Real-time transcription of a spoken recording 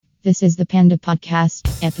This is the Panda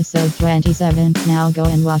Podcast, episode 27. Now go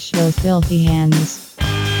and wash those filthy hands.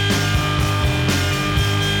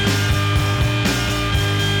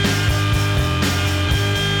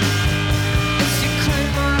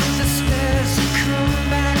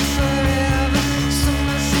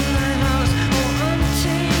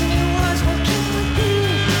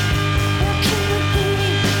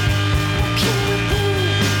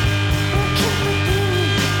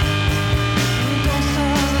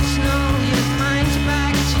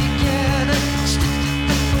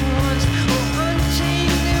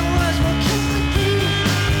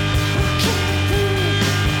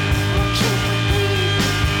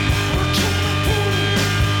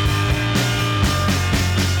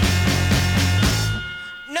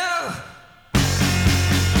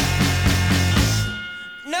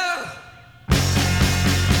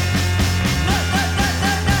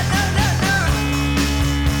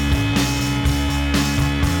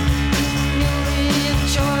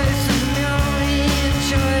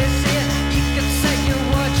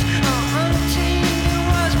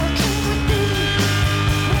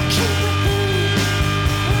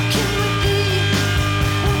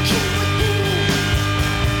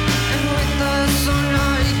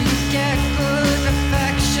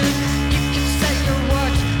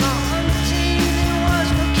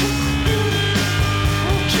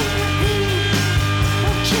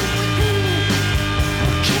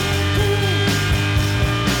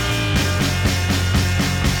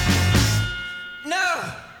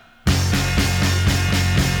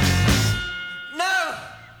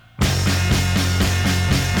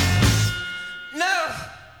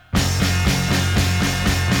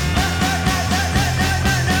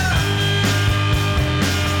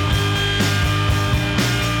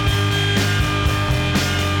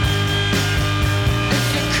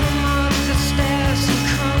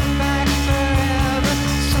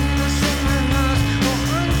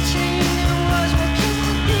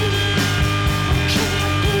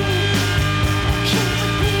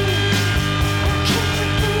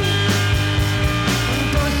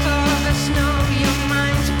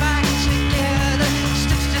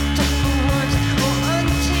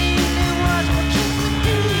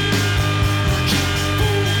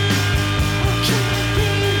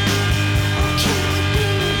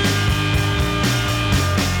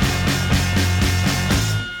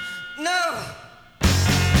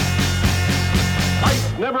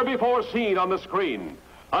 Never before seen on the screen.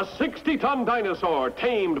 A 60-ton dinosaur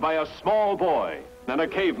tamed by a small boy and a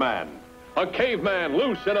caveman. A caveman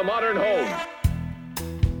loose in a modern home.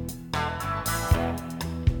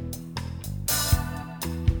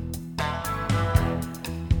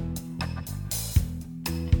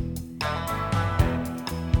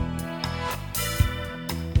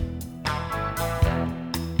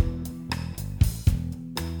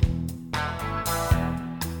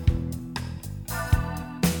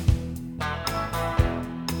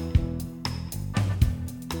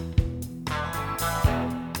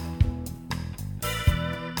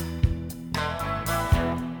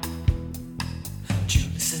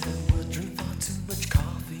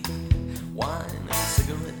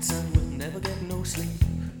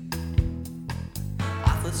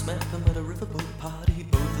 Met them at a riverboat party,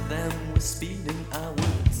 both of them were speeding, I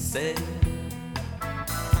would say.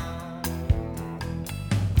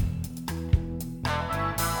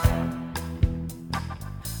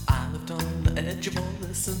 I lived on the edge of all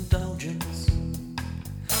this indulgence,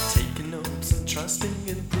 taking notes and trusting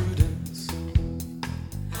in prudence.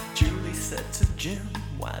 Julie said to Jim,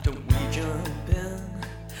 why don't we jump in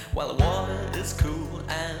while the water is cool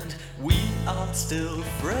and we are still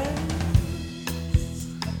friends?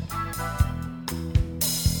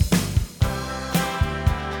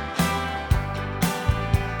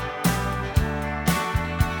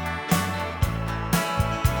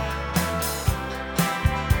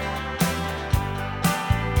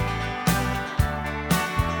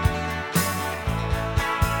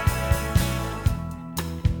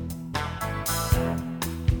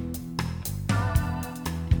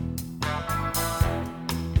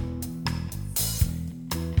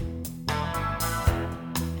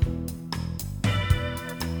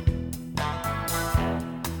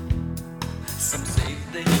 Some say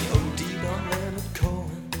they OD'd on Leonard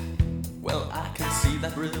Cohen. Well, I can see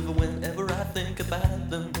that river whenever I think about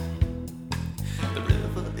them. The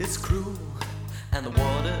river is cruel and the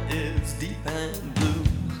water is deep and blue.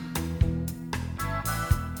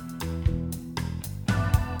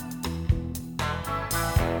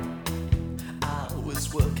 I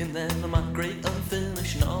was working then on my great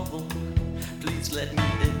unfinished novel. Please let me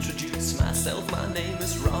introduce myself. My name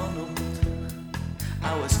is Ronald.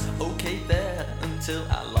 I was okay there until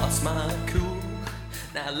I lost my cool.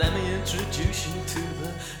 Now let me introduce you to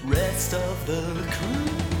the rest of the crew.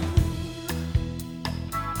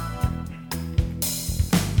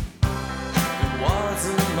 It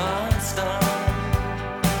wasn't my style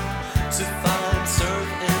to find surf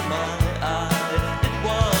in my eye. It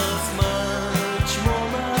was much more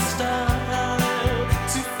my style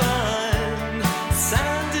to find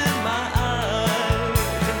sand in my eye.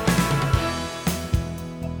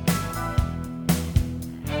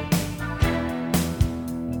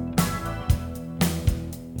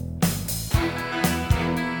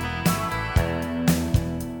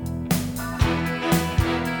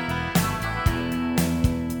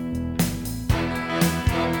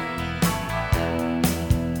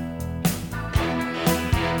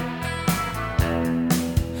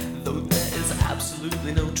 Though there is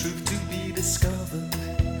absolutely no truth to be discovered,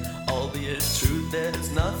 albeit true,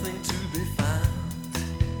 there's nothing to be found.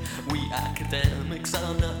 We academics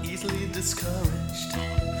are not easily discouraged.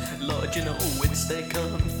 Lord, you know wits, they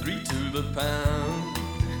come 3 to the pound.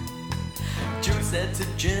 Joe said to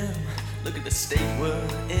Jim, look at the state we're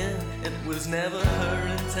in. It was never her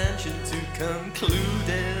intention to conclude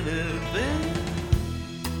anything.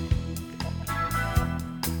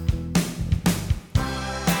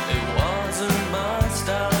 It wasn't my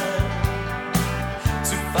style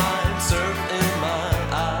to find surf in my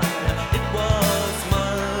eye. It was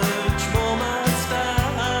much more my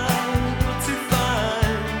style to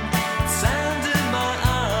find sand in my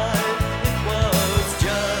eye. It was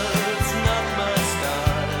just not my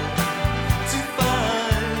style to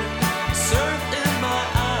find surf in my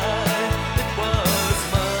eye. It was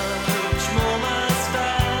much more my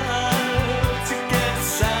style to get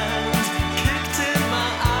sand kicked in my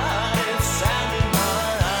eye. Sand in my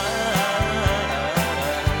eye.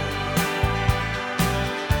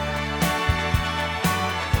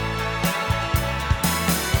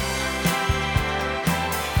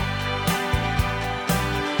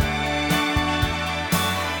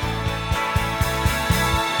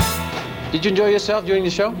 Did you enjoy yourself during the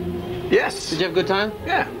show? Yes. Did you have a good time?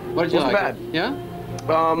 Yeah. What did you Wasn't like? bad. Yeah?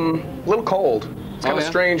 A little cold. It's kind of yeah?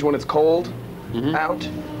 strange when it's cold out.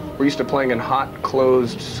 We're used to playing in hot,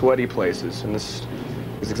 closed, sweaty places, and this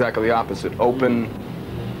is exactly the opposite. Open,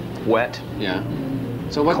 wet. Yeah.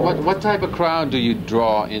 So what type of crowd do you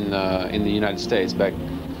draw in the United States back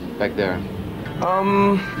there? How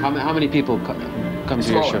many people come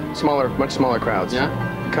to your show? Smaller, much smaller crowds. Yeah?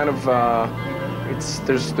 Kind of,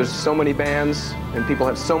 there's so many bands, and people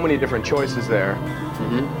have so many different choices there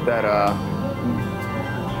that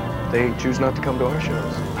they choose not to come to our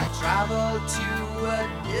shows. I traveled to a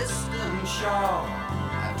distant shore.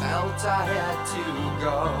 I felt I had to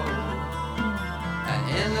go. An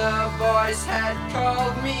inner voice had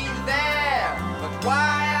called me there, but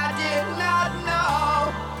why I did not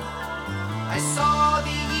know. I saw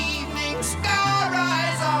the evening star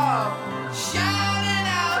rise up, shining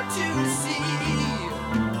out to sea.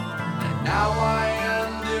 And now I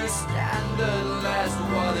understand at last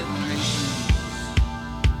what it means.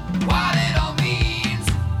 What it all means.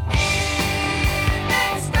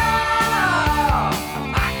 Evening star,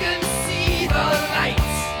 I can see the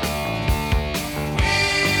lights.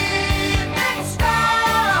 Evening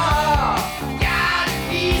star, gotta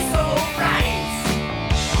be so bright.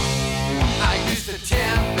 I used to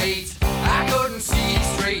tempt I couldn't see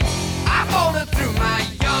straight. I folded through my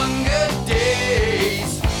younger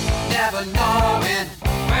days, never knowing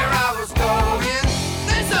where I was going.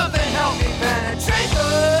 Then something helped me penetrate the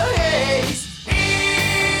haze.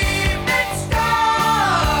 Evening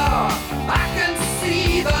star, I can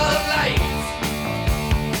see the light.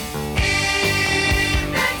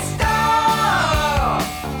 Evening star,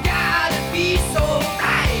 gotta be so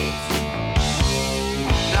bright.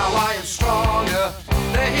 Now I am stronger,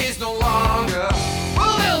 the haze no longer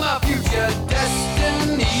will fill my future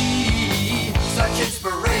destiny. Such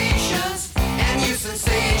inspirations and new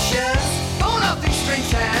sensations, oh nothing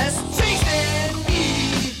strange has changed in me.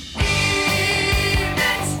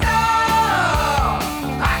 Evening star,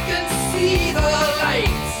 I can see the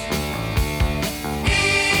light.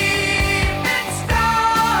 Evening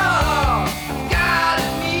star, gotta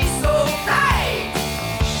be so bright.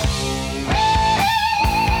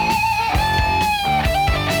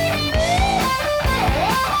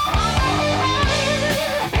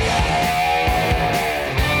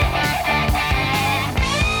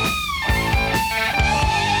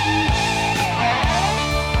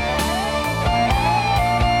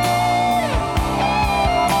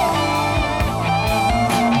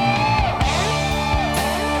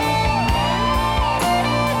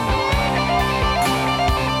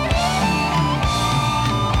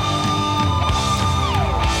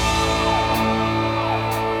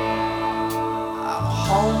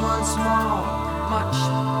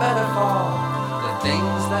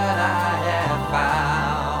 things that I have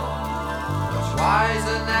found. Much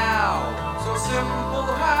wiser now, so simple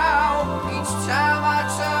how each time I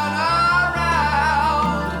turn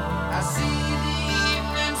around, I see the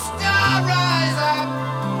evening star rise up,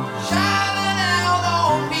 shining out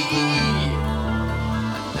on me.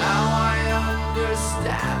 And now I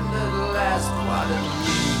understand at last what it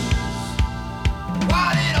means.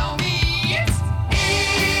 What it all means.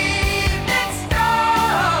 Evening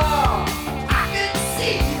star, I can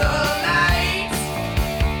see the light.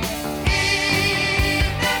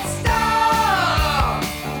 Evening star,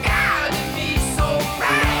 guiding me so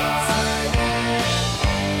bright.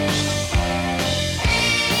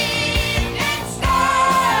 Evening star,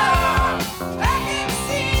 I can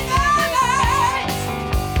see the light.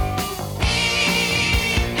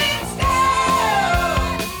 Evening star,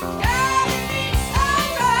 guiding me so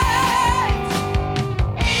bright.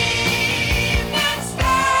 Evening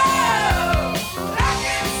star, I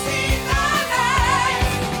can see the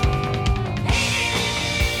light. Evening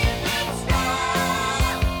star,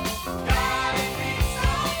 guiding me so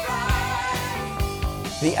bright.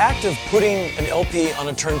 The act of putting an LP on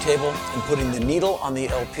a turntable and putting the needle on the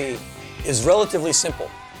LP is relatively simple,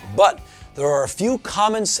 but there are a few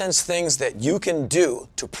common sense things that you can do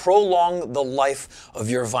to prolong the life of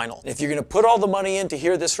your vinyl. If you're going to put all the money in to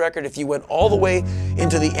hear this record, if you went all the way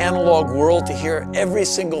into the analog world to hear every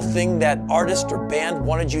single thing that artist or band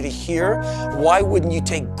wanted you to hear, why wouldn't you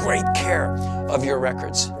take great care of your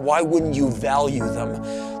records? Why wouldn't you value them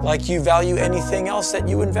like you value anything else that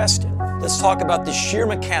you invest in? Let's talk about the sheer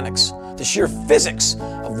mechanics, the sheer physics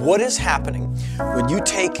of what is happening when you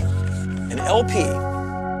take an LP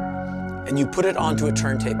and you put it onto a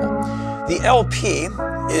turntable. The LP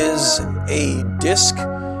is a disc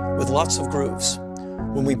with lots of grooves.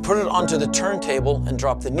 When we put it onto the turntable and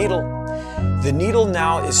drop the needle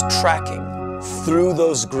now is tracking through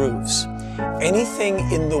those grooves. Anything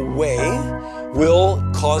in the way will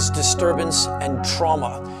cause disturbance and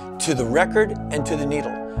trauma to the record and to the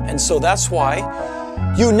needle. And so that's why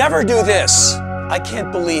you never do this. I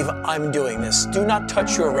can't believe I'm doing this. Do not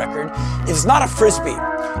touch your record. It's not a Frisbee.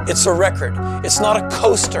 It's a record. It's not a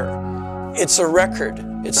coaster. It's a record.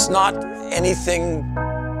 It's not anything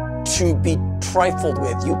to be trifled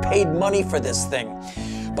with. You paid money for this thing.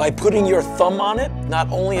 By putting your thumb on it, not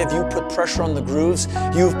only have you put pressure on the grooves,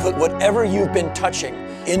 you've put whatever you've been touching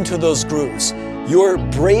into those grooves. Your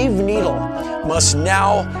brave needle must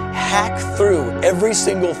now hack through every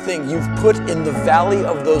single thing you've put in the valley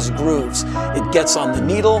of those grooves. It gets on the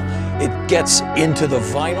needle, it gets into the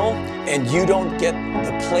vinyl, and you don't get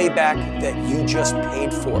the playback that you just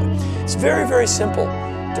paid for. It's very, very simple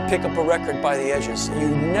to pick up a record by the edges. You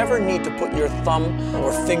never need to put your thumb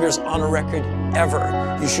or fingers on a record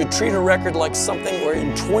ever. You should treat a record like something where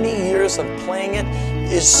in 20 years of playing it,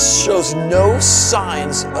 it shows no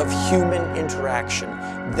signs of human interaction.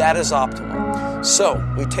 That is optimal. So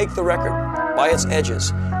we take the record by its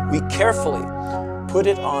edges. We carefully put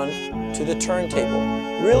it on to the turntable,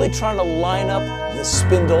 really trying to line up the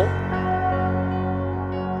spindle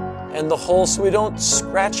and the hole so we don't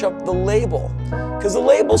scratch up the label. Because the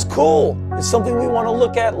label's cool. It's something we want to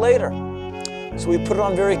look at later. So we put it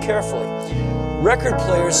on very carefully. Record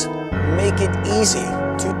players make it easy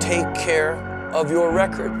to take care of your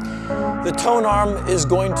record. The tone arm is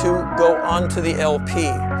going to go onto the LP.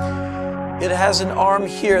 It has an arm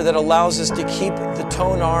here that allows us to keep the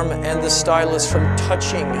tone arm and the stylus from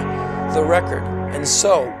touching the record. And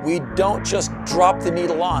so we don't just drop the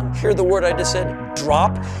needle on. Hear the word I just said,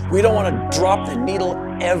 drop? We don't want to drop the needle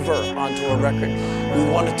ever onto a record. We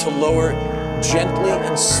want it to lower gently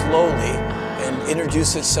and slowly and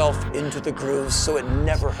introduce itself into the grooves so it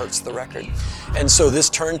never hurts the record. And so this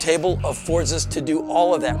turntable affords us to do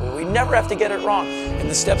all of that, where we never have to get it wrong. And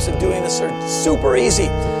the steps of doing this are super easy.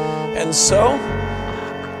 And so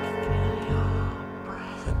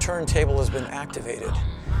the turntable has been activated.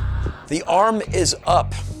 The arm is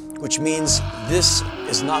up, which means this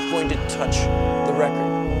is not going to touch the record.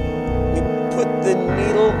 We put the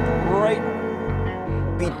needle right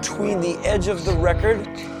between the edge of the record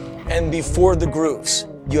and before the grooves.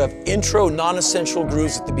 You have intro non-essential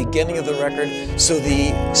grooves at the beginning of the record so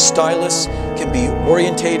the stylus can be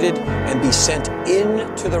orientated and be sent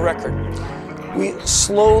into the record. We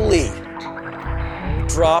slowly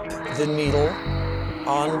drop the needle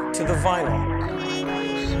onto the vinyl.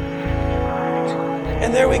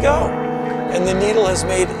 And there we go. And the needle has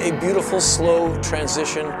made a beautiful slow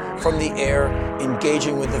transition from the air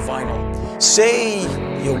engaging with the vinyl. Say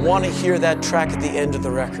you want to hear that track at the end of the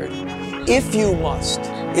record. If you must,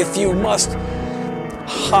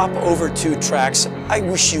 hop over 2 tracks. I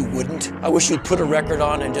wish you wouldn't. I wish you'd put a record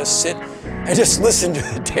on and just sit and just listen to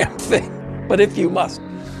the damn thing. But if you must,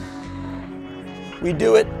 we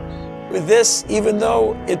do it with this, even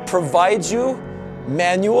though it provides you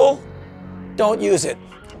manual, don't use it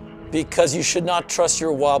because you should not trust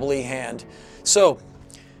your wobbly hand. So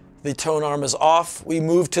the tone arm is off. We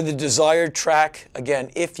move to the desired track,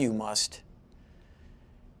 again, if you must.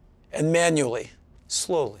 And manually,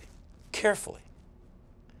 slowly, carefully,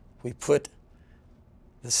 we put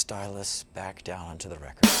the stylus back down onto the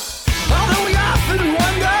record. Although we often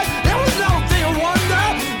wonder, there was nothing to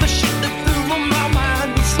wonder, the shit that flew from my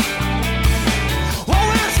mind. Oh,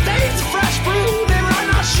 when I stayed fresh brew, they run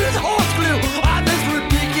our shoes horse glue on this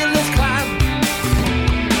ridiculous climb.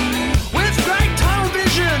 With great tunnel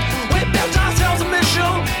vision, we built ourselves a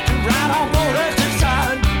mission to ride on board Earth's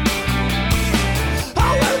side.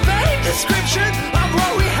 Oh, a vague description of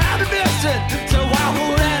what we had to visit, so why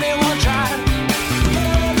would anyone try?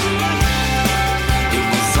 It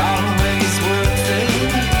was always worth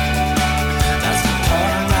it. That's the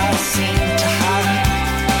part I seem to hide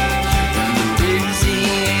in the busy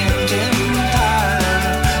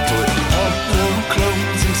empire, putting up the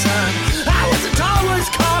closing sign. I was a tolerance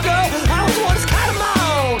cargo, I was once kind of my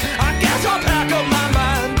own. I guess I'll pack up my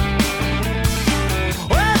mind.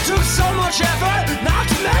 Well, it took so much effort not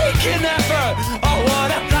to make an effort. Oh,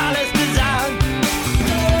 what a flawless design.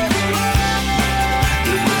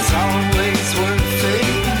 It was always worth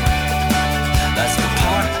it. That's the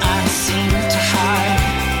part I seem to hide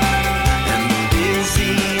in the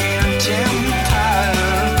busy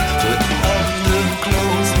empire, putting up the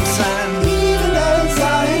closing sign. Even as I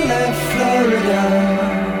left Florida.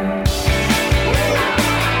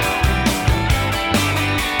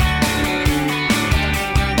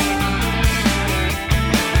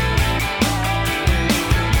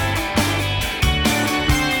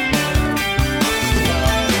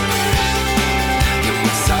 It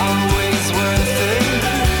was always worth it.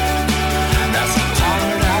 That's the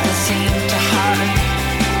part I seem to hide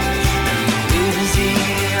in the busy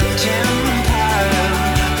empire.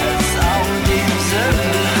 That's all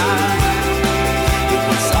deserved high. It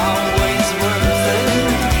was always worth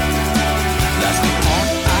it. That's the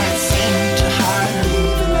part I seem to hide.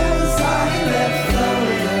 Even as I left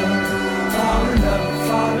Florida,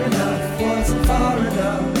 far enough, wasn't far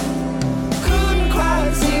enough. Couldn't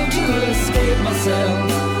quite seem to escape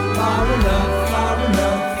myself. Far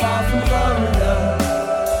enough, far from Florida.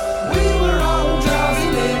 We were all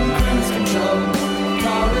drowsing in cruise control.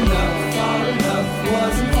 Far enough,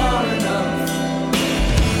 wasn't far enough.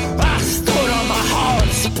 I stood on my hard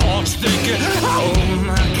supports thinking, oh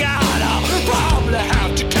my God, I'll probably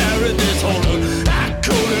have to carry this whole load. I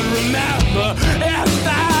couldn't remember if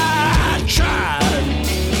I tried.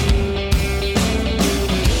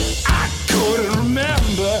 I couldn't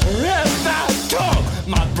remember if I took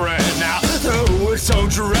my brain out, threw it so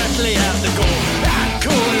directly at the goal. I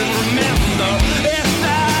couldn't remember if I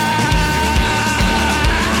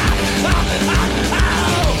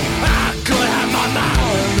could have my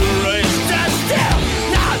mind erased and still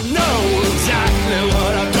not know exactly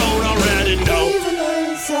what I don't already know. Even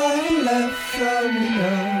as I left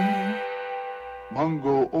Florida.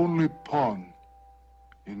 Mango only pawn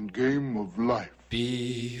in game of life.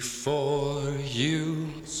 Before you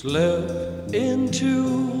slip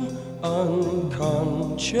into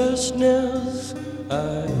unconsciousness,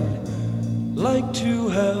 I'd like to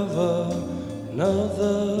have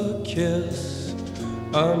another kiss,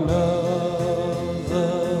 another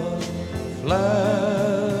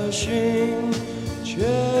flashing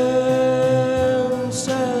chance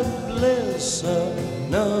at bliss,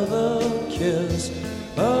 another kiss,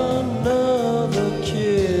 another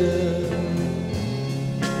kiss.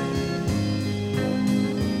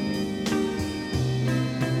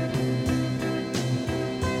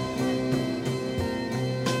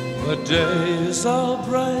 The days are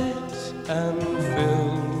bright and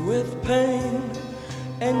filled with pain.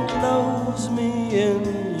 Enclose me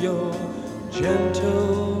in your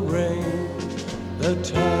gentle rain. The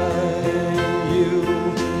time you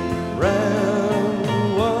ran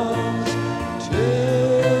was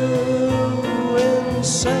too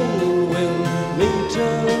insane. We'll meet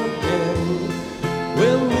again.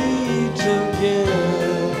 We'll meet again.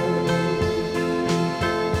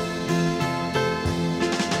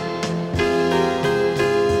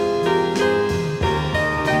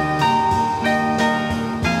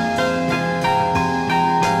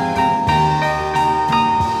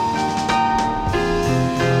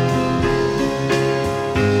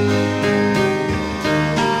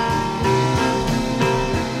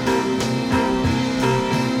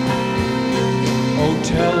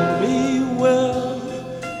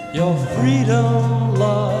 freedom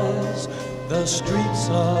lies. The streets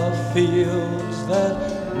are fields that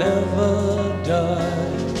never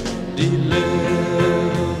die.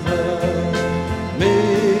 Deliver me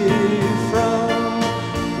from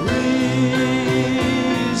reasons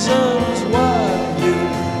why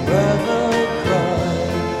you'd rather cry.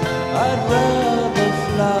 I'd rather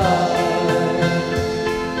fly.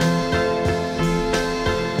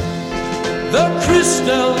 The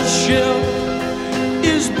crystal ship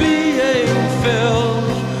is being filled.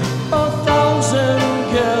 1,000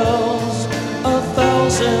 girls,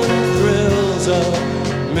 1,000 thrills, a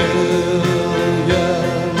million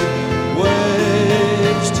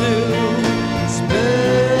ways to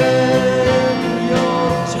spend your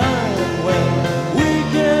time. When we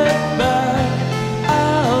get back,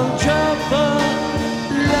 I'll drop a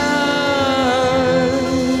line.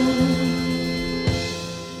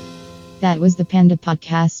 That was the Panda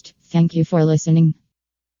podcast. Thank you for listening.